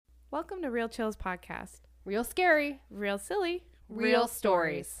Welcome to Real Chills Podcast. Real scary. Real silly. Real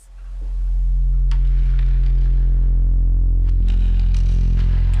stories.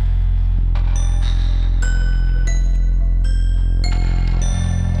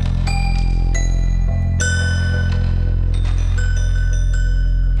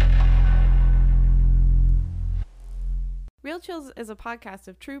 Real Chills is a podcast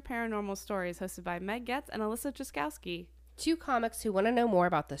of true paranormal stories hosted by Meg Getz and Alyssa Jaskowski. Two comics who want to know more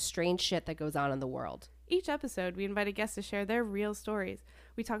about the strange shit that goes on in the world. Each episode, we invite a guest to share their real stories.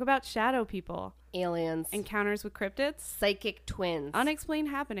 We talk about shadow people, Aliens, encounters with cryptids, psychic twins, unexplained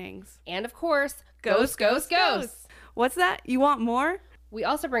happenings, and of course, ghosts. What's that? You want more? We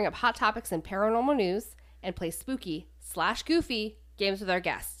also bring up hot topics in paranormal news and play spooky/goofy games with our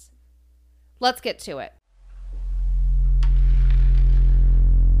guests. Let's get to it.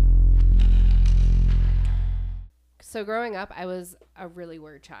 So growing up, I was a really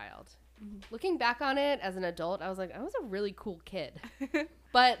weird child. Mm-hmm. Looking back on it as an adult, I was like, I was a really cool kid.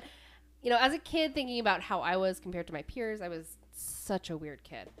 But, as a kid, thinking about how I was compared to my peers, I was such a weird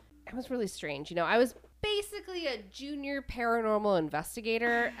kid. I was really strange. I was basically a junior paranormal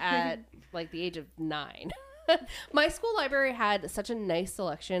investigator at like the age of 9. My school library had such a nice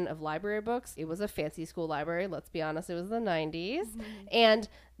selection of library books. It was a fancy school library. Let's be honest. It was the 90s. Mm-hmm. And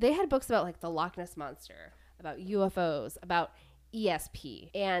they had books about like the Loch Ness Monster, about UFOs, about ESP.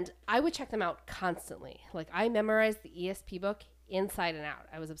 And I would check them out constantly. Like I memorized the ESP book inside and out.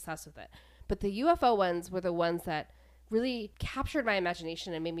 I was obsessed with it. But the UFO ones were the ones that really captured my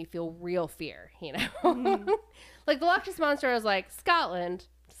imagination and made me feel real fear, Mm-hmm. Like the Loch Ness Monster, I was like, Scotland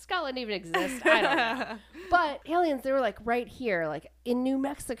even exists. I don't know. But aliens, they were like right here, like in New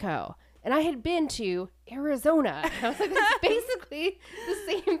Mexico. And I had been to Arizona. And I was like, that's basically the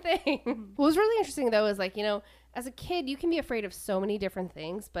same thing. What was really interesting, though, is like, as a kid, you can be afraid of so many different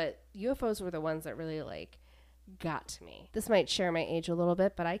things, but UFOs were the ones that really, like, got to me. This might share my age a little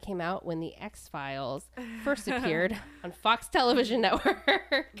bit, but I came out when the X-Files first appeared on Fox Television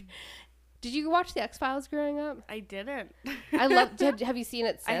Network. Did you watch the X-Files growing up? I didn't. Have you seen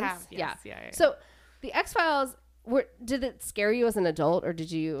it since? I have, yes. Yeah. So, the X-Files... did it scare you as an adult, or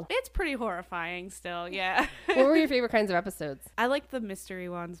did you... It's pretty horrifying still, yeah. What were your favorite kinds of episodes? I like the mystery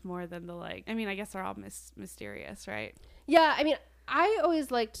ones more than the I guess they're all mysterious, right? Yeah, I always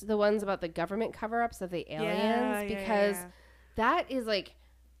liked the ones about the government cover-ups of the aliens because that is like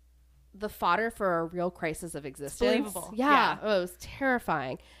the fodder for a real crisis of existence. It's believable. Yeah. Oh, it was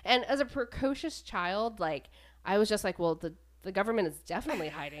terrifying. And as a precocious child, like, I was just like, well, the government is definitely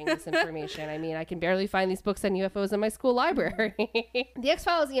hiding this information. I can barely find these books on UFOs in my school library. The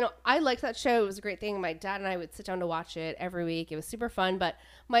X-Files, I liked that show. It was a great thing. My dad and I would sit down to watch it every week. It was super fun. But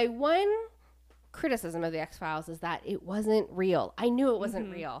my one criticism of the X-Files is that it wasn't real. I knew it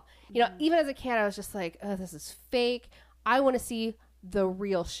wasn't real. Even as a kid, I was just like, oh, this is fake. I want to see the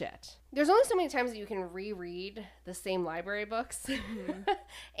real shit. There's only so many times that you can reread the same library books.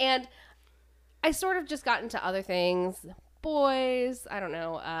 And I sort of just got into other things. Boys, I don't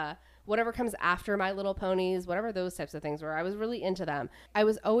know, whatever comes after My Little Ponies, whatever those types of things were. I was really into them. I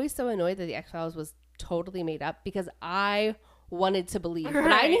was always so annoyed that the X-Files was totally made up because I wanted to believe. Right.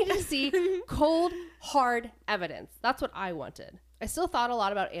 But I needed to see cold, hard evidence. That's what I wanted. I still thought a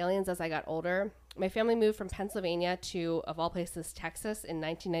lot about aliens as I got older. My family moved from Pennsylvania to, of all places, Texas in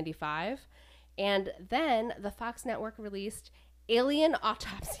 1995. And then the Fox network released Alien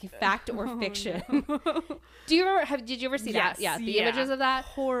Autopsy, Fact or Fiction. No. Do you remember? Did you ever see that? Yeah, the images of that.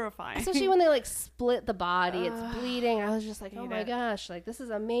 Horrifying. Especially when they like split the body, it's bleeding. I was just like, oh my gosh, like this is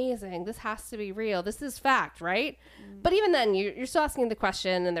amazing. This has to be real. This is fact, right? But even then, you're still asking the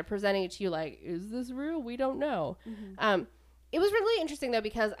question, and they're presenting it to you like, is this real? We don't know. It was really interesting though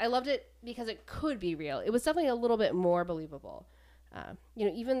because I loved it because it could be real. It was definitely a little bit more believable.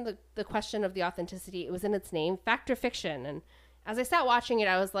 Even the question of the authenticity, it was in its name, fact or fiction, and as I sat watching it,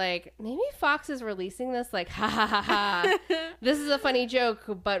 I was like, maybe Fox is releasing this like, ha ha ha ha. This is a funny joke,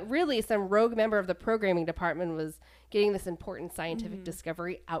 but really some rogue member of the programming department was getting this important scientific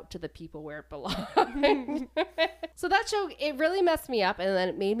discovery out to the people where it belonged. So that show, it really messed me up, and then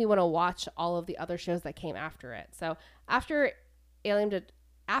it made me want to watch all of the other shows that came after it. So after Alien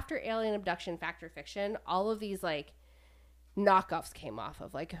Abduction, Fact or Fiction, all of these like knockoffs came off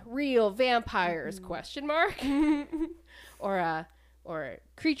of like real vampires question mark or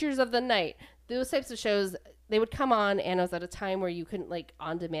creatures of the night. Those types of shows, they would come on, and it was at a time where you couldn't like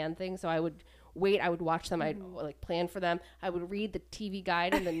on demand things, so I would wait, I would watch them, I'd like plan for them, I would read the TV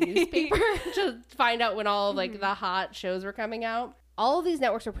guide in the newspaper to find out when all of like the hot shows were coming out. All of these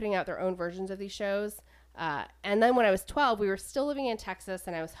networks were putting out their own versions of these shows, And then when I was 12, we were still living in Texas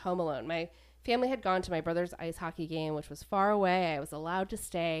and I was home alone. My family had gone to my brother's ice hockey game, which was far away. I was allowed to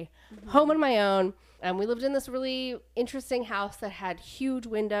stay home on my own. And we lived in this really interesting house that had huge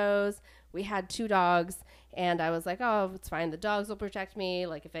windows. We had 2 dogs. And I was like, oh, it's fine. The dogs will protect me.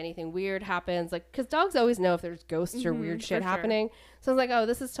 Like, if anything weird happens, like, because dogs always know if there's ghosts or weird shit happening. So I was like, oh,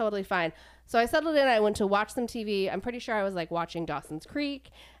 this is totally fine. So I settled in. I went to watch some TV. I'm pretty sure I was like watching Dawson's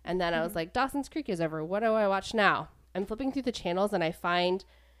Creek. And then I was like, Dawson's Creek is over. What do I watch now? I'm flipping through the channels and I find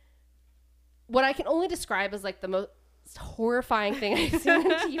what I can only describe as like the most horrifying thing I've seen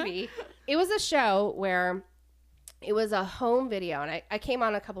on TV. It was a show where it was a home video, and I came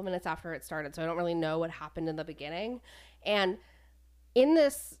on a couple minutes after it started, so I don't really know what happened in the beginning. And in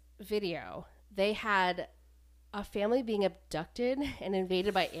this video, they had a family being abducted and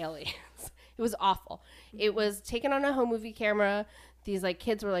invaded by aliens. It was awful. It was taken on a home movie camera. These like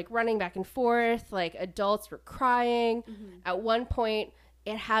kids were like running back and forth, like adults were crying. At one point,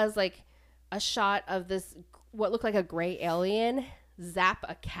 it has like a shot of this what looked like a gray alien zap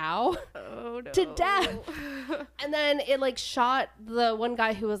a cow to death. And then it like shot the one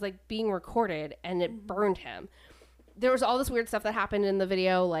guy who was like being recorded and it burned him. There was all this weird stuff that happened in the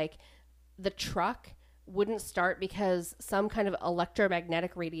video, like the truck wouldn't start because some kind of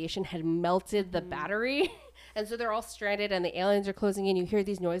electromagnetic radiation had melted the battery. And so they're all stranded and the aliens are closing in. You hear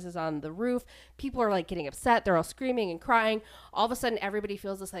these noises on the roof. People are like getting upset. They're all screaming and crying. All of a sudden, everybody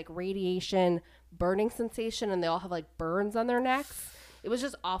feels this like radiation burning sensation and they all have like burns on their necks. It was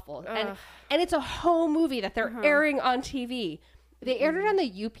just awful. And it's a home movie that they're airing on TV. They aired it on the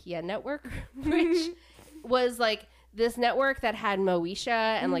UPN network, which was like this network that had Moesha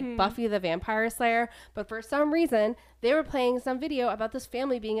and like Buffy the Vampire Slayer. But for some reason, they were playing some video about this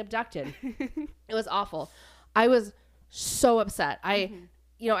family being abducted. It was awful. I was so upset. I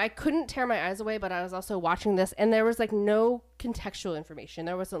couldn't tear my eyes away, but I was also watching this and there was like no contextual information.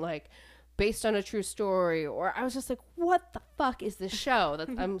 There wasn't like based on a true story, or I was just like, what the fuck is this show that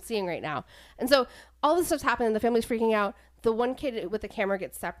I'm seeing right now? And so all this stuff's happening. The family's freaking out. The one kid with the camera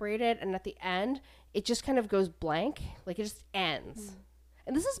gets separated. And at the end, it just kind of goes blank. Like it just ends.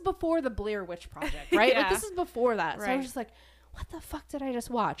 And this is before the Blair Witch Project, right? Like this is before that. So I was just like, what the fuck did I just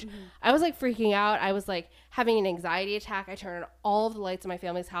watch? I was like freaking out. I was like having an anxiety attack. I turned on all of the lights in my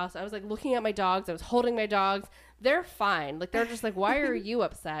family's house. I was like looking at my dogs. I was holding my dogs. They're fine. Like they're just like, why are you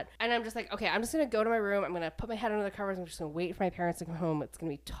upset? And I'm just like, okay, I'm just going to go to my room. I'm going to put my head under the covers. I'm just going to wait for my parents to come home. It's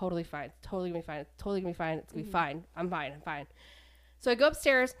going to be totally fine. It's totally going to be fine. It's totally going to be fine. It's going to be fine. I'm fine. I'm fine. So I go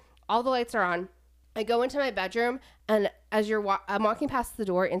upstairs. All the lights are on. I go into my bedroom. And as I'm walking past the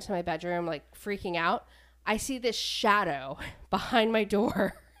door into my bedroom, like freaking out, I see this shadow behind my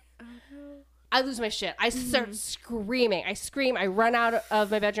door. I lose my shit. I start screaming. I scream. I run out of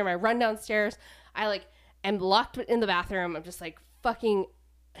my bedroom. I run downstairs. I like am locked in the bathroom. I'm just like fucking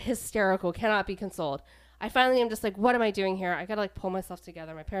hysterical. Cannot be consoled. I finally am just like, what am I doing here? I gotta like pull myself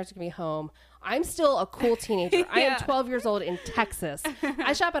together. My parents are gonna be home. I'm still a cool teenager. I am 12 years old in Texas.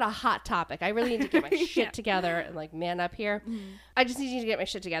 I shop at a Hot Topic. I really need to get my shit together and like man up here. I just need to get my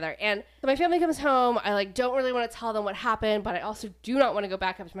shit together. And so my family comes home. I like don't really want to tell them what happened, but I also do not want to go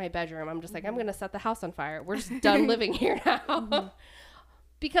back up to my bedroom. I'm just like, I'm gonna set the house on fire. We're just done living here now.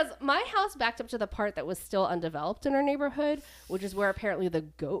 Because my house backed up to the part that was still undeveloped in our neighborhood, which is where apparently the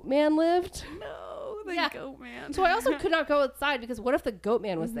goat man lived. No, the goat man. So I also could not go outside because what if the goat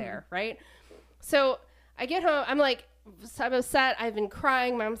man was there, right? So I get home. I'm upset. I've been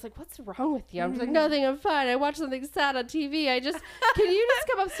crying. Mom's like, what's wrong with you? I'm just like, nothing. I'm fine. I watched something sad on TV. Can you just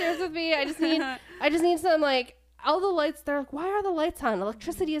come upstairs with me? I just need some like all the lights. They're like, why are the lights on?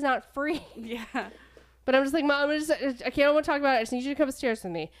 Electricity is not free. Yeah. But I'm just like, Mom, I don't want to talk about it. I just need you to come upstairs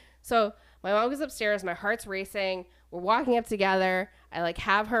with me. So my mom goes upstairs. My heart's racing. We're walking up together. I like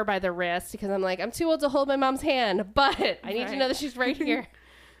have her by the wrist because I'm like, I'm too old to hold my mom's hand, but I need to know that she's right here.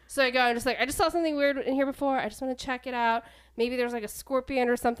 So I go, I'm just like, I just saw something weird in here before. I just want to check it out. Maybe there's like a scorpion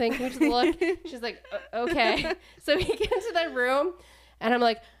or something. Can we just look? She's like, okay. So we get into that room and I'm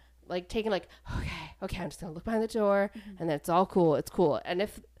like taking like, okay, I'm just going to look behind the door and then it's all cool. It's cool. And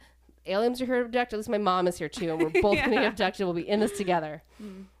if aliens are here to abduct, at least my mom is here too. And we're both going to get abducted. We'll be in this together.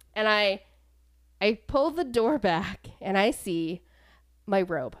 And I pull the door back and I see my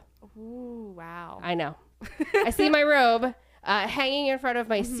robe. Ooh, wow. I know. I see my robe hanging in front of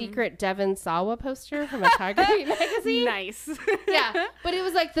my secret Devon Sawa poster from a Tiger Beat magazine. Nice. Yeah. But it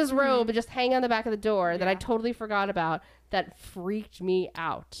was like this robe just hanging on the back of the door that I totally forgot about that freaked me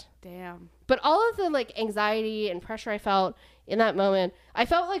out. Damn. But all of the like anxiety and pressure I felt in that moment, I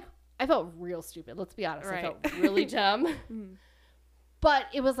felt real stupid. Let's be honest. I felt really dumb. But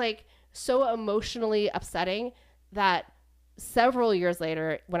it was like so emotionally upsetting that several years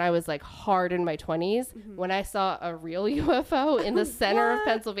later, when I was like hard in my 20s, when I saw a real UFO in the center of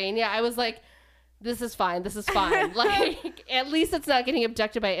Pennsylvania, I was like, this is fine. This is fine. Like, at least it's not getting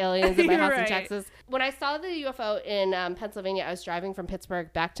abducted by aliens in my house in Texas. When I saw the UFO in Pennsylvania, I was driving from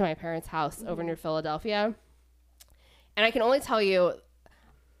Pittsburgh back to my parents' house over near Philadelphia. And I can only tell you,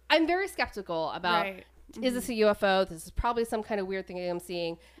 I'm very skeptical about, is this a UFO? This is probably some kind of weird thing I'm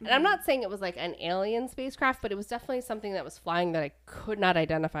seeing. And I'm not saying it was like an alien spacecraft, but it was definitely something that was flying that I could not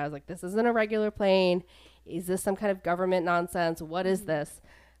identify. I was like, this isn't a regular plane. Is this some kind of government nonsense? What is this?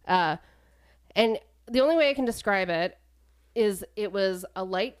 And the only way I can describe it is it was a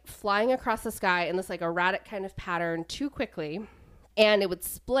light flying across the sky in this like erratic kind of pattern too quickly. And it would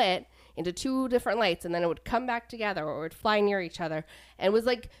split into two different lights, and then it would come back together, or it would fly near each other. And it was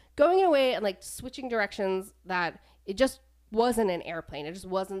like going away and like switching directions, that it just wasn't an airplane. It just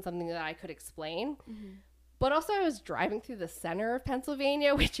wasn't something that I could explain. But also I was driving through the center of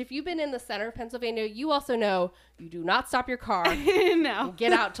Pennsylvania, which if you've been in the center of Pennsylvania, you also know you do not stop your car and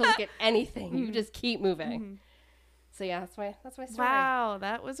get out to look at anything. You just keep moving. So yeah, that's my story. Wow,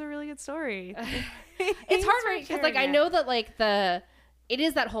 that was a really good story. It's hard, right? Because like I know that like it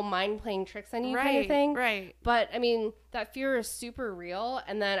is that whole mind playing tricks on you kind of thing. Right. But I mean, that fear is super real.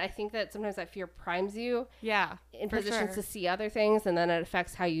 And then I think that sometimes that fear primes you in positions to see other things. And then it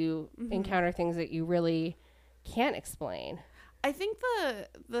affects how you encounter things that you really can't explain. I think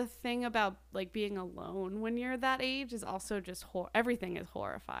the thing about like being alone when you're that age is also just everything is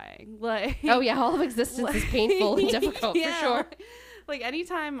horrifying. Like, oh yeah, all of existence is painful and difficult for sure. Like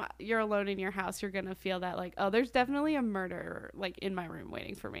anytime you're alone in your house, you're gonna feel that like, oh, there's definitely a murderer like in my room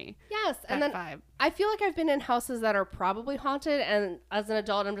waiting for me. Yes, and then vibe. I feel like I've been in houses that are probably haunted, and as an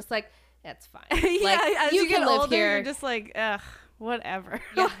adult, I'm just like, that's fine. Yeah, like, as you get can live older, here. You're just like, ugh, whatever.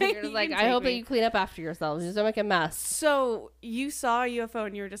 Yeah, you're just like, I hope that you clean up after yourselves. Just don't make a mess. So you saw a UFO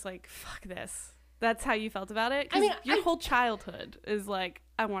and you were just like, fuck this. That's how you felt about it? I mean, your whole childhood is like,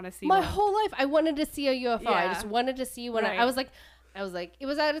 I want to see my one. whole life. I wanted to see a UFO. Yeah. I just wanted to see one. I was like, it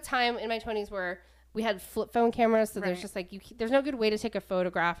was at a time in my 20s where we had flip phone cameras. So there's just like, there's no good way to take a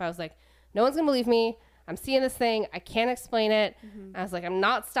photograph. I was like, no one's going to believe me. I'm seeing this thing. I can't explain it. I was like, I'm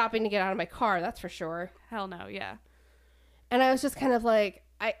not stopping to get out of my car. That's for sure. Hell no. Yeah. And I was just kind of like,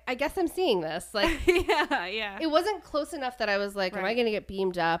 I guess I'm seeing this. Like, yeah. It wasn't close enough that I was like, am I going to get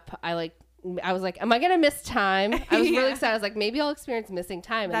beamed up? I was like, am I going to miss time? I was really excited. I was like, maybe I'll experience missing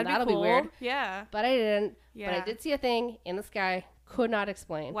time and that'll be weird. Yeah. But I didn't. Yeah. But I did see a thing in the sky. Could not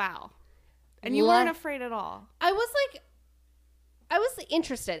explain. Wow. And you weren't afraid at all. I was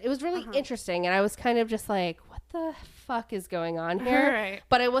interested. It was really interesting. And I was kind of just like, what the fuck is going on here? Right.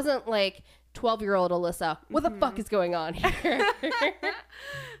 But I wasn't like 12-year-old Alyssa. What the fuck is going on here?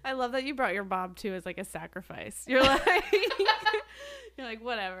 I love that you brought your mom too as like a sacrifice. You're like,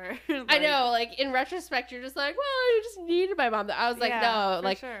 whatever. Like, I know. Like in retrospect, you're just like, well, I just needed my mom. I was like, no,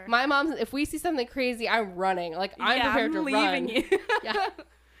 like my mom. If we see something crazy, I'm running. Like I'm prepared to run. You. Yeah.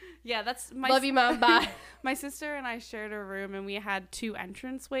 Yeah, that's my love you, mom. Bye. My sister and I shared a room, and we had two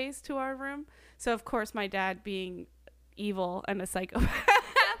entranceways to our room. So of course, my dad, being evil and a psychopath,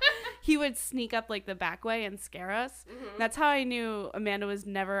 he would sneak up like the back way and scare us. That's how I knew Amanda was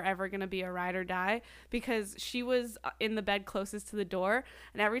never ever gonna be a ride or die, because she was in the bed closest to the door,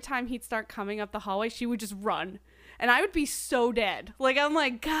 and every time he'd start coming up the hallway, she would just run, and I would be so dead. Like I'm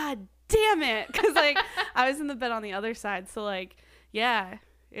like, God damn it, because like I was in the bed on the other side. So like, yeah.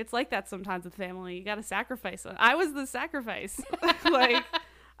 It's like that sometimes with family. You got to sacrifice. I was the sacrifice. Like,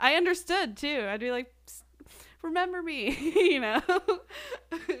 I understood, too. I'd be like, remember me, you know? But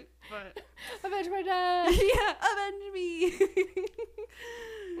avenge my dad. Yeah, avenge me.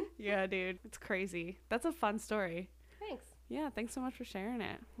 Yeah, dude. It's crazy. That's a fun story. Thanks. Yeah, thanks so much for sharing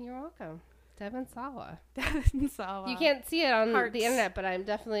it. You're welcome. Devin Sawa. Devin Sawa. You can't see it on the internet, but I'm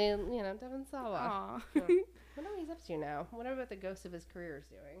definitely, Devin Sawa. Aww. What are he up to now? What about the ghost of his career is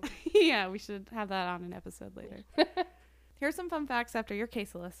doing? Yeah, we should have that on an episode later. Here's some fun facts after your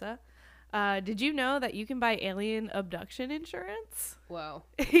case, Alyssa. Did you know that you can buy alien abduction insurance? Whoa.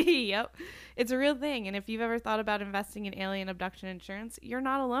 Yep. It's a real thing. And if you've ever thought about investing in alien abduction insurance, you're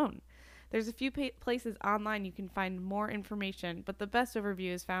not alone. There's a few places online you can find more information, but the best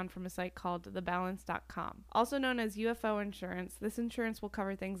overview is found from a site called thebalance.com. Also known as UFO insurance, this insurance will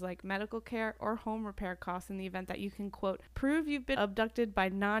cover things like medical care or home repair costs in the event that you can, quote, prove you've been abducted by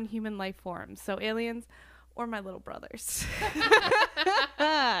non-human life forms, so aliens or my little brothers.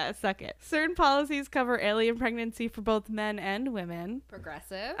 Yeah, suck it. Certain policies cover alien pregnancy for both men and women.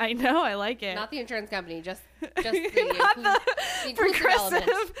 Progressive. I know, I like it. Not the insurance company, just Not the inclusive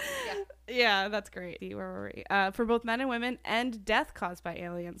element. Yeah, that's great. Where were we? For both men and women, and death caused by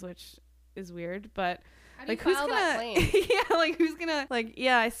aliens, which is weird, but How do you like who's file gonna that claim? yeah, like who's gonna like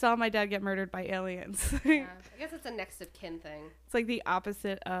yeah, I saw my dad get murdered by aliens. Yeah, I guess it's a next of kin thing. It's like the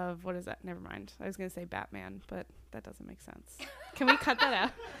opposite of what is that? Never mind. I was gonna say Batman, but that doesn't make sense. Can we cut that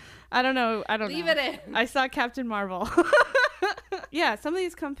out? I don't know. Leave it in. I saw Captain Marvel. Yeah, some of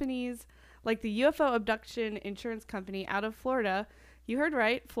these companies, like the UFO abduction insurance company out of Florida, you heard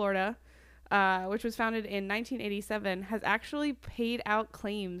right, Florida, which was founded in 1987, has actually paid out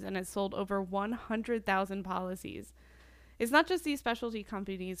claims and has sold over 100,000 policies. It's not just these specialty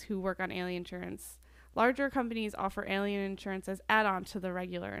companies who work on alien insurance. Larger companies offer alien insurance as add-on to the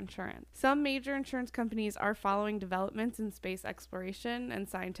regular insurance. Some major insurance companies are following developments in space exploration and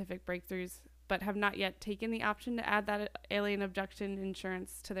scientific breakthroughs, but have not yet taken the option to add that alien abduction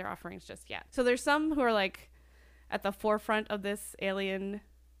insurance to their offerings just yet. So there's some who are like at the forefront of this alien.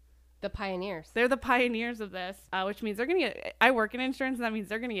 The pioneers. They're the pioneers of this, which means they're going to get, I work in insurance, and that means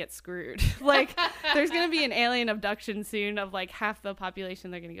they're going to get screwed. Like, there's going to be an alien abduction soon of like half the population.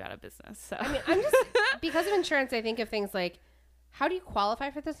 They're going to go out of business. So I mean, I'm just, because of insurance, I think of things like, how do you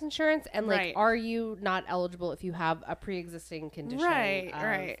qualify for this insurance? And like, Right. are you not eligible if you have a pre-existing condition? right.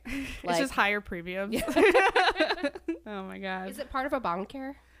 Like, It's just higher premiums. Oh my God. Is it part of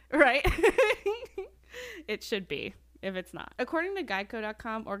Obamacare? Right. It should be. If it's not. According to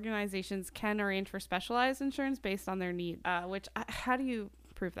Geico.com, organizations can arrange for specialized insurance based on their need, how do you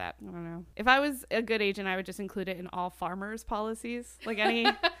prove that? I don't know. If I was a good agent, I would just include it in all farmers' policies. Like any...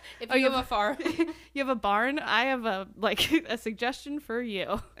 If you have a farm. You have a barn, I have a suggestion for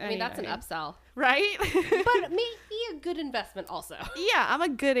you. I mean, that's an upsell. Right? But maybe a good investment also. Yeah, I'm a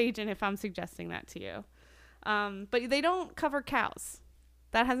good agent if I'm suggesting that to you. But they don't cover cows.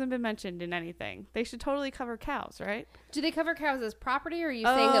 That hasn't been mentioned in anything. They should totally cover cows, right? Do they cover cows as property, or are you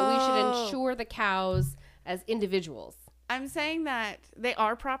saying that we should insure the cows as individuals? I'm saying that they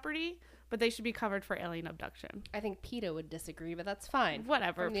are property, but they should be covered for alien abduction. I think PETA would disagree, but that's fine.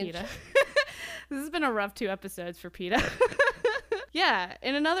 Whatever, From the PETA. This has been a rough 2 episodes for PETA. Yeah,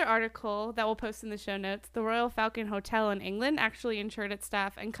 in another article that we'll post in the show notes, the Royal Falcon Hotel in England actually insured its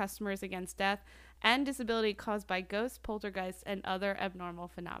staff and customers against death and disability caused by ghosts, poltergeists, and other abnormal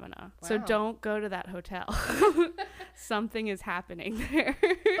phenomena. Wow. So don't go to that hotel. Something is happening there.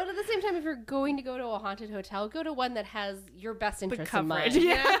 But at the same time, if you're going to go to a haunted hotel, go to one that has your best interests in mind.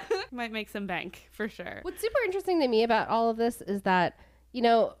 Yeah. Might make some bank, for sure. What's super interesting to me about all of this is that, you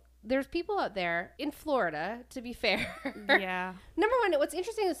know, there's people out there in Florida, to be fair. Yeah. Number one, what's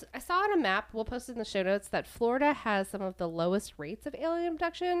interesting is I saw on a map, we'll post it in the show notes, that Florida has some of the lowest rates of alien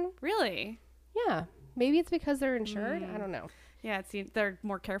abduction. Really? Yeah. Maybe it's because they're insured. I don't know. Yeah, it seems they're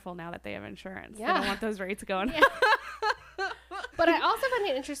more careful now that they have insurance. Yeah. They don't want those rates going up. Yeah. But I also find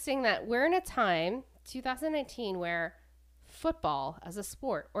it interesting that we're in a time, 2019, where football as a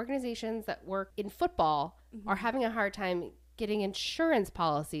sport, organizations that work in football are having a hard time getting insurance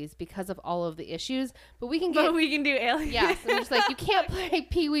policies because of all of the issues. But we can get... But we can do alien. Yes. I'm just like, you can't play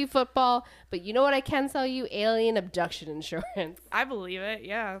Pee-wee football, but you know what I can sell you? Alien abduction insurance. I believe it,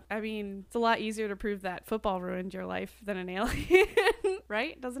 yeah. I mean, it's a lot easier to prove that football ruined your life than an alien,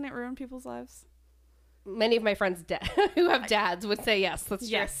 right? Doesn't it ruin people's lives? Many of my friends who have dads would say yes. That's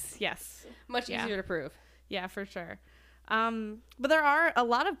true. Yes. Much easier to prove. Yeah, for sure. But there are a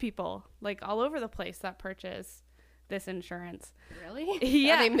lot of people, like, all over the place that purchase this insurance. Really?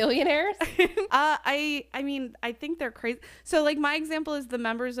 Yeah. Are they millionaires? I mean, I think they're crazy. So, like, my example is the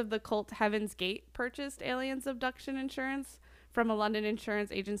members of the cult Heaven's Gate purchased aliens abduction insurance from a London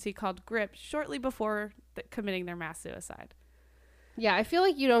insurance agency called Grip shortly before committing their mass suicide. Yeah, I feel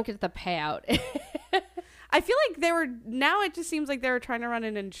like you don't get the payout. I feel like now it just seems like they were trying to run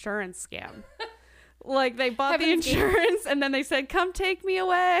an insurance scam. Like, they bought the insurance and then they said, come take me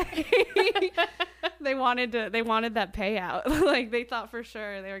away. They wanted that payout. Like, they thought for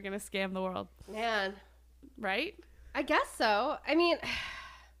sure they were going to scam the world. Man. Right? I guess so. I mean,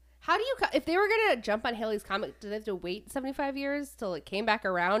 how do you, if they were going to jump on Halley's Comet, do they have to wait 75 years till it came back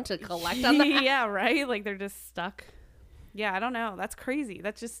around to collect on that? Yeah, right? Like, they're just stuck. Yeah, I don't know. That's crazy.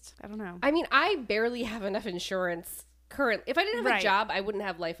 That's just, I don't know. I mean, I barely have enough insurance currently. If I didn't have a job, I wouldn't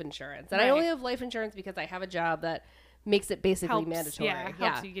have life insurance. And I only have life insurance because I have a job that makes it basically mandatory. Yeah,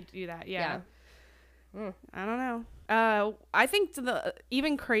 helps you get to do that. Yeah. I don't know. I think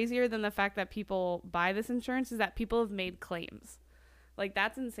even crazier than the fact that people buy this insurance is that people have made claims. Like,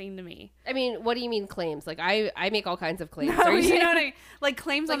 that's insane to me. I mean, what do you mean claims? Like, I make all kinds of claims. No, Are you you saying know what I mean? Like,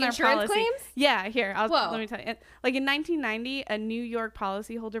 claims like on their insurance policy. claims? Yeah, here. Whoa. Let me tell you. Like, in 1990, a New York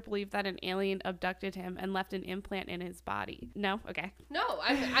policyholder believed that an alien abducted him and left an implant in his body. No? Okay. No,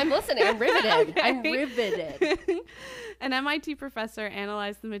 I'm listening. I'm riveted. Okay. I'm riveted. An MIT professor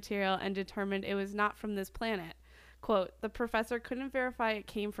analyzed the material and determined it was not from this planet. Quote, the professor couldn't verify it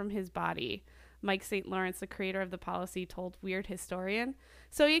came from his body. Mike St. Lawrence, the creator of the policy, told Weird Historian.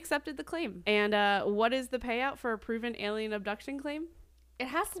 So he accepted the claim. And what is the payout for a proven alien abduction claim? It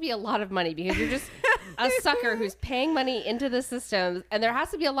has to be a lot of money because you're just a sucker who's paying money into the system. And there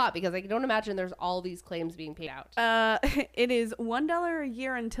has to be a lot because I don't imagine there's all these claims being paid out. It is $1 a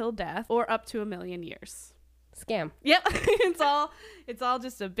year until death or up to 1 million years. Scam. Yep. It's all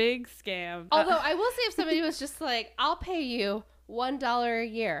just a big scam. Although I will say if somebody was just like, I'll pay you $1 a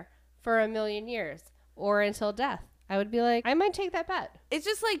year for 1 million years or until death, I would be like, I might take that bet. It's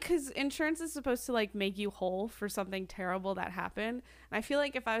just like, because insurance is supposed to like make you whole for something terrible that happened. And I feel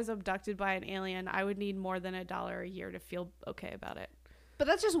like if I was abducted by an alien, I would need more than $1 a year to feel okay about it. But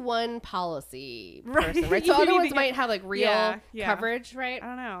that's just one policy Right. person, right? So other ones might have like real Yeah. coverage, right? I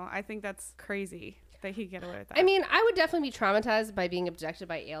don't know. I think that's crazy that he could get away with that. I mean, I would definitely be traumatized by being abducted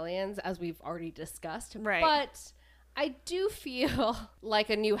by aliens, as we've already discussed. Right. But I do feel like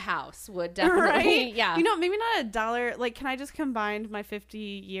a new house would definitely, right? yeah. You know, maybe not $1. Like, can I just combine my 50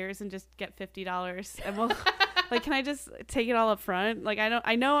 years and just get $50? And we'll, like, can I just take it all up front? Like,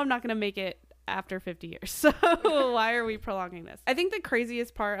 I know I'm not going to make it after 50 years. So why are we prolonging this? I think the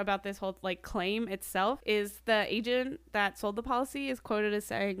craziest part about this whole like claim itself is the agent that sold the policy is quoted as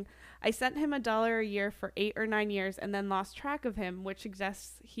saying, I sent him $1 a year for 8 or 9 years and then lost track of him, which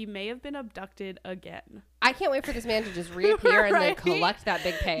suggests he may have been abducted again. I can't wait for this man to just reappear and then Right? collect that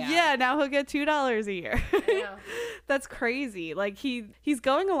big payout. Yeah, now he'll get $2 a year. I know. That's crazy. Like he's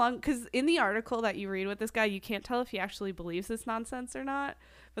going along because in the article that you read with this guy, you can't tell if he actually believes this nonsense or not.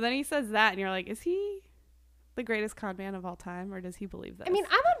 But then he says that, and you're like, is he the greatest con man of all time, or does he believe this? I mean,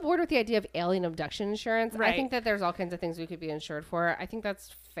 I'm on board with the idea of alien abduction insurance. Right. I think that there's all kinds of things we could be insured for. I think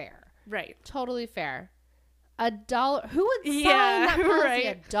that's fair. right. Totally fair. $1. Who would sign Yeah, that policy?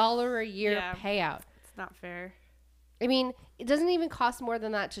 right. $1 a year Yeah. payout. It's not fair. I mean, it doesn't even cost more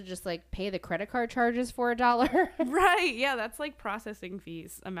than that to just like pay the credit card charges for $1. Right. Yeah, that's like processing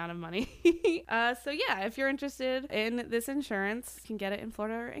fees amount of money. So yeah, if you're interested in this insurance, you can get it in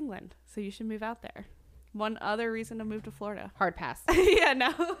Florida or England. So you should move out there. One other reason to move to Florida. Hard pass. Yeah,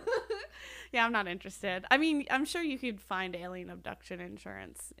 no. Yeah, I'm not interested. I mean, I'm sure you could find alien abduction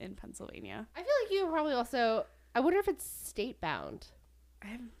insurance in Pennsylvania. I feel like you probably also. I wonder if it's state bound. I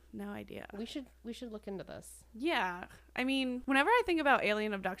have no idea. We should look into this. Yeah. I mean, whenever I think about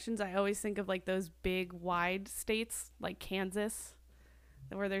alien abductions, I always think of like those big, wide states like Kansas,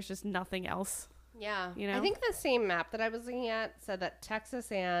 where there's just nothing else. Yeah. You know? I think the same map that I was looking at said that Texas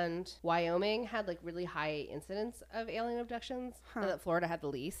and Wyoming had like really high incidence of alien abductions, and that Florida had the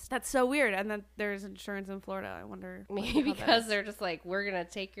least. That's so weird. And then there's insurance in Florida. I wonder. Maybe how that because is. they're just like, we're going to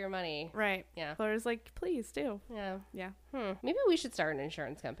take your money. Right. Yeah. Florida's like, please do. Yeah. Yeah. Maybe we should start an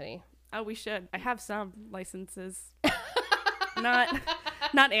insurance company. Oh, we should. I have some licenses. not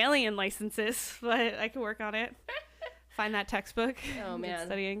alien licenses, but I can work on it. Find that textbook. Oh, Get man.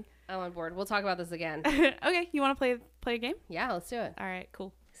 studying. I'm on board. We'll talk about this again. Okay, you want to play a game? Yeah, let's do it. All right,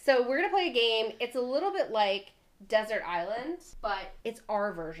 cool. So we're going to play a game. It's a little bit like Desert Island, but it's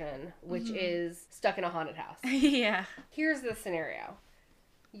our version, which is stuck in a haunted house. Yeah. Here's the scenario.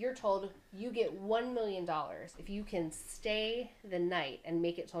 You're told you get $1 million if you can stay the night and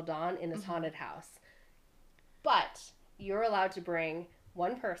make it till dawn in this haunted house. But you're allowed to bring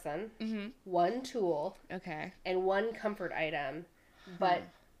one person, one tool, Okay. and one comfort item. But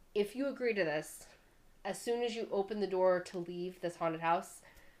if you agree to this, as soon as you open the door to leave this haunted house,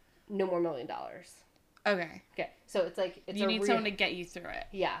 no more $1 million. Okay. Okay, so it's like it's You a need someone to get you through it.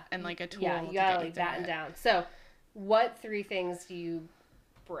 yeah, And like a tool. yeah. to You gotta get like through batten it. down. So, what 3 things do you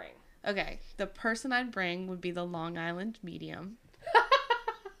bring? Okay. The person I'd bring would be the Long Island medium.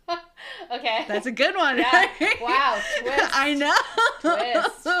 Okay, That's a good one. yeah. Right? Wow, twist. I know.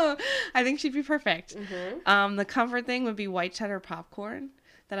 Twist. I think she'd be perfect. Mm-hmm. The comfort thing would be white cheddar popcorn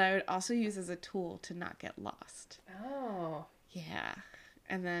that I would also use as a tool to not get lost. Oh, Yeah.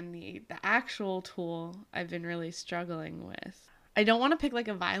 And then the actual tool I've been really struggling with. I don't want to pick like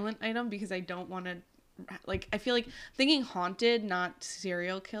a violent item because I don't want to like I feel like thinking haunted, not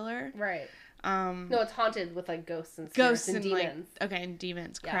serial killer. right. No, it's haunted with like ghosts and spirits Ghosts and and demons. like okay, and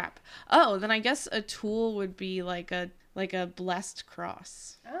demons. Yeah. Crap. Oh, then I guess a tool would be like a blessed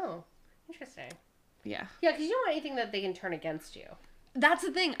cross. Oh, interesting. Yeah. Yeah, because you don't want anything that they can turn against you. That's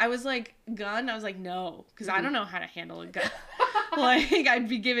the thing. I was like, gun? I was like, no, because I don't know how to handle a gun. Like, I'd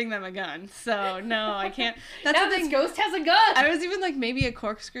be giving them a gun. So, no, I can't. That's now the this thing. ghost has a gun! I was even like, maybe a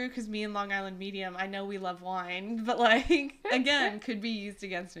corkscrew, because me and Long Island Medium, I know we love wine, but like, again, could be used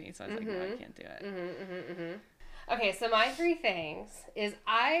against me. So I was like, no, I can't do it. Okay, so my 3 things is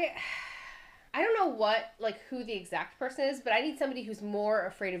I don't know what, like, who the exact person is, but I need somebody who's more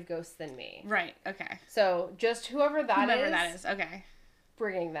afraid of ghosts than me. Right, okay. So, just whoever that is, okay.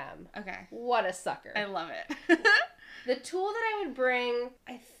 bringing them. Okay. What a sucker. I love it. The tool that I would bring,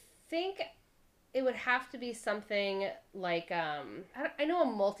 I think it would have to be something like, I know a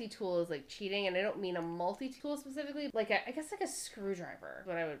multi-tool is, like, cheating, and I don't mean a multi-tool specifically. Like, I guess, like, a screwdriver is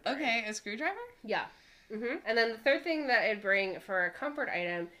what I would bring. Okay, a screwdriver? Yeah. And then the third thing that I'd bring for a comfort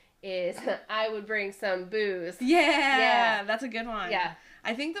item is I would bring some booze. Yeah, that's a good one. Yeah.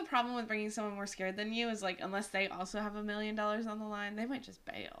 I think the problem with bringing someone more scared than you is, like, unless they also have $1 million on the line, they might just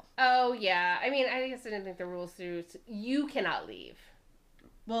bail. Oh, yeah. I mean, I guess I didn't think the rules through. You cannot leave.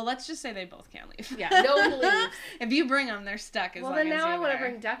 Well, let's just say they both can't leave. Yeah, no one leaves. If you bring them, they're stuck as long as Well, then now I want to there.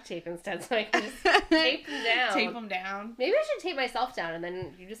 bring duct tape instead, so I can just tape them down. Tape them down. Maybe I should tape myself down, and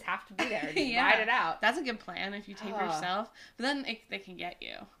then you just have to be there. Just ride it out. That's a good plan if you tape yourself. But then they can get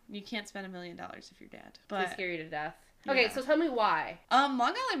you. You can't spend $1 million if you're dead. But They scare you to death. Okay, so tell me why. Long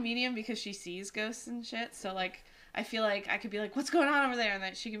Island Medium, because she sees ghosts and shit. So, like, I feel like I could be like, what's going on over there? And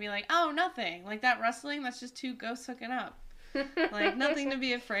then she can be like, oh, nothing. Like, that rustling, that's just 2 ghosts hooking up. Like, nothing to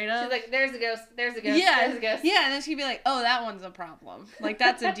be afraid of. She's like, there's a ghost, there's a ghost, yeah, there's a ghost. Yeah, and then she'd be like, oh, that one's a problem. Like,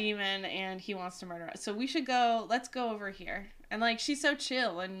 that's a demon, and he wants to murder us. So we should let's go over here. And, like, she's so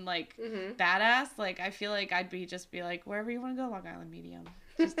chill and, like, badass. Like, I feel like I'd be like, wherever you want to go, Long Island Medium.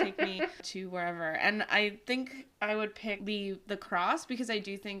 Just take me to wherever. And I think I would pick the cross, because I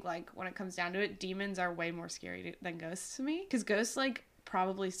do think, like, when it comes down to it, demons are way more scary than ghosts to me. Because ghosts, like,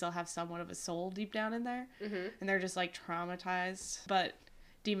 probably still have somewhat of a soul deep down in there. And they're just, like, traumatized. But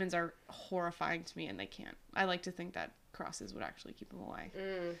demons are horrifying to me, and they can't. I like to think that crosses would actually keep them away.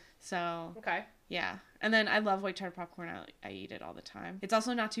 So, okay. Yeah. And then I love white cheddar popcorn. I eat it all the time. It's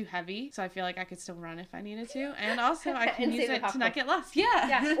also not too heavy, so I feel like I could still run if I needed to. And also I can use it to not get lost. Yeah.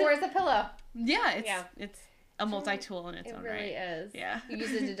 Yeah, or as a pillow. Yeah, it's a multi-tool in its own right. It really is. Yeah. You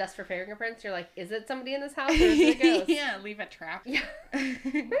use it to dust for fingerprints. You're like, is it somebody in this house or is it a ghost? Yeah, leave a trap. Yeah.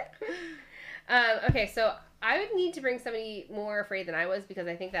 Okay, so I would need to bring somebody more afraid than I was, because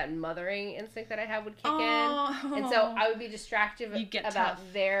I think that mothering instinct that I have would kick in. And so I would be distracted about tough.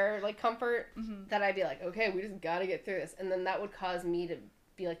 their, like, comfort, that I'd be like, okay, we just gotta get through this. And then that would cause me to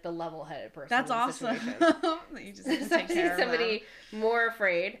be, like, the level-headed person. That's in the awesome. situation. You just have to So take care of somebody more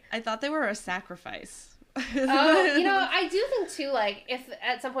afraid. I thought they were a sacrifice. Oh, you know, I do think too, like, if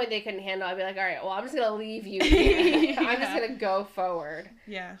at some point they couldn't handle it, I'd be like, all right, well, I'm just gonna leave you here. I'm just gonna go forward.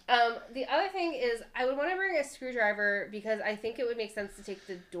 Yeah. The other thing is, I would want to bring a screwdriver, because I think it would make sense to take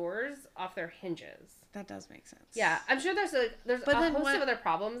the doors off their hinges. That does make sense. Yeah, I'm sure there's a host of other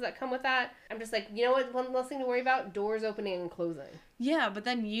problems that come with that. I'm just like, you know what, one less thing to worry about, doors opening and closing. Yeah, but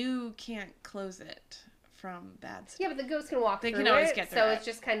then you can't close it from bad stuff. Yeah, but the ghosts can walk through it. They can always get through it. So it's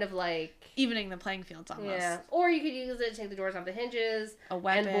just kind of like... evening the playing fields almost. Yeah. Or you could use it to take the doors off the hinges. A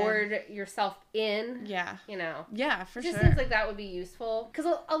weapon. And board yourself in. Yeah. You know. Yeah, for sure. It just seems like that would be useful. Because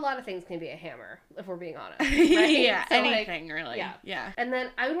a lot of things can be a hammer, if we're being honest. Right? Yeah, so anything really. Yeah. And then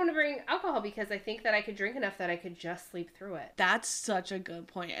I would want to bring alcohol, because I think that I could drink enough that I could just sleep through it. That's such a good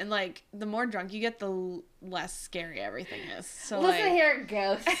point. And, like, the more drunk you get, the less scary everything is. So, listen like... here,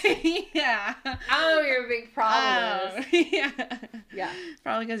 ghost. Yeah. I don't know what your big problem is. Yeah. Yeah.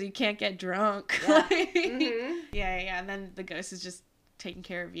 Probably because you can't get drunk. Yeah. Yeah. And then the ghost is just taking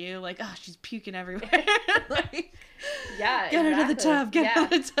care of you. Like, oh, she's puking everywhere. Like, yeah, get her to the tub. Get her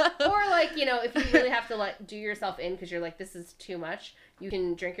to the tub. Or, like, you know, if you really have to, like, do yourself in because you're like, this is too much, you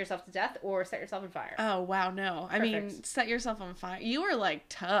can drink yourself to death or set yourself on fire. Oh, wow, no. I mean, set yourself on fire. You were, like,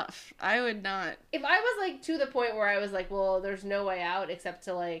 tough. I would not. If I was, like, to the point where I was like, well, there's no way out except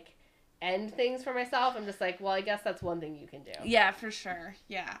to, like, end things for myself, I'm just like, well, I guess that's one thing you can do. Yeah, for sure.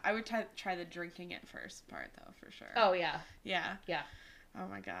 Yeah. I would try the drinking it first part, though, for sure. Oh, yeah. Yeah. Yeah. Oh,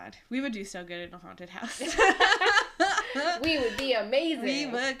 my God. We would do so good in a haunted house. We would be amazing. We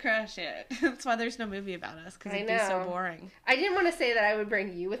would crush it. That's why there's no movie about us, because it'd be so boring. I didn't want to say that I would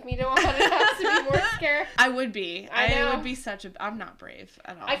bring you with me to a haunted house to be more scared. I would be. I would be I'm not brave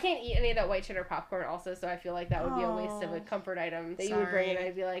at all. I can't eat any of that white cheddar popcorn also, so I feel like that would be a waste of a comfort item that you would bring, and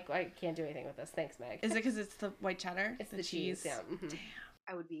I'd be like, I can't do anything with this. Thanks, Meg. Is it because it's the white cheddar? It's the cheese. Yeah. Mm-hmm. Damn.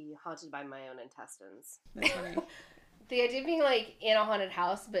 I would be haunted by my own intestines. That's funny. The idea of being, like, in a haunted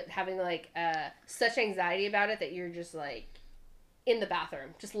house, but having, like, such anxiety about it that you're just, like, in the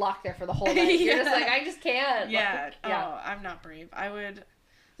bathroom, just locked there for the whole night. You're just like, I just can't. Yeah. Like, yeah. Oh, I'm not brave. I would.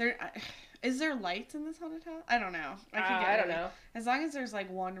 Is there lights in this haunted house? I don't know. I don't know. As long as there's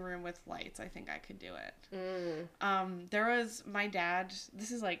like one room with lights, I think I could do it. There was my dad. This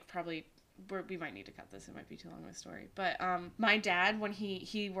is like probably. We might need to cut this. It might be too long of a story. But my dad, when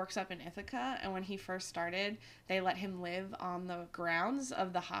he works up in Ithaca, and when he first started, they let him live on the grounds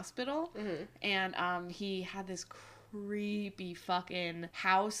of the hospital. And he had this creepy fucking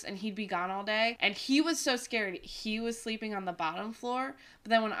house, and he'd be gone all day, and he was so scared. He was sleeping on the bottom floor, but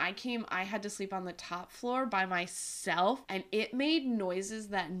then when I came, I had to sleep on the top floor by myself, and it made noises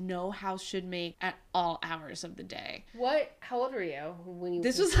that no house should make at all hours of the day. How old were you when you...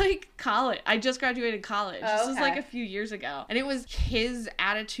 This was like college. I just graduated college. Oh, this was like a few years ago, and it was, his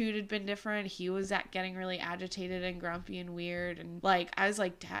attitude had been different. He was getting really agitated and grumpy and weird, and like I was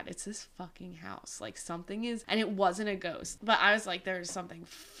like, Dad, it's this fucking house, like something is, and it wasn't a ghost, but I was like, there's something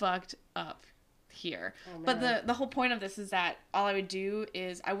fucked up here. But the whole point of this is that all I would do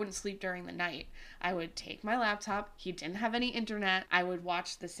is I wouldn't sleep during the night. I would take my laptop. He didn't have any internet. I would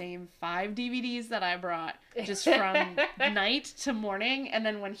watch the same 5 DVDs that I brought just from night to morning, and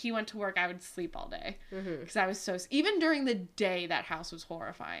then when he went to work, I would sleep all day because I was so, even during the day, that house was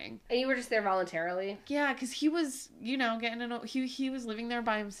horrifying. And you were just there voluntarily? Yeah, because he was, getting in he was living there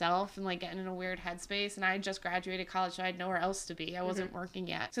by himself and like getting in a weird headspace, and I had just graduated college, so I had nowhere else to be. I wasn't working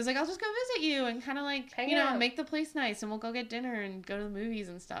yet, so I was like, I'll just go visit you and kind of like hang out, make the place nice, and we'll go get dinner and go to the movies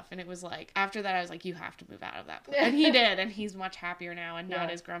and stuff. And it was like, after that, I was like, you have to move out of that place. And he did, and he's much happier now and not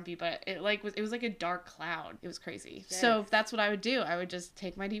as grumpy, but it was like a dark cloud. It was crazy. Yes. So that's what I would do. I would just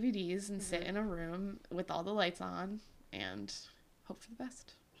take my DVDs and sit in a room with all the lights on and hope for the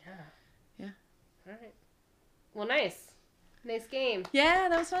best. Yeah. All right. Well, nice game. Yeah,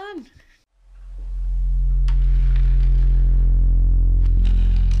 that was fun.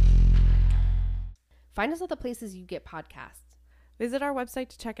 Find us at the places you get podcasts. Visit our website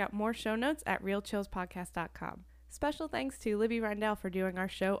to check out more show notes at realchillspodcast.com. Special thanks to Libby Rindell for doing our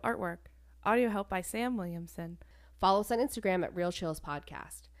show artwork. Audio help by Sam Williamson. Follow us on Instagram at Real Chills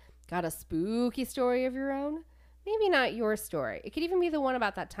Podcast. Got a spooky story of your own? Maybe not your story. It could even be the one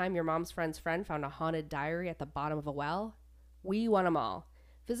about that time your mom's friend's friend found a haunted diary at the bottom of a well. We want them all.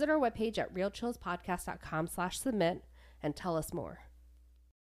 Visit our webpage at realchillspodcast.com/submit and tell us more.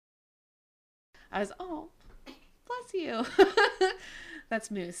 I was, oh, bless you. That's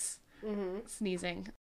Moose sneezing.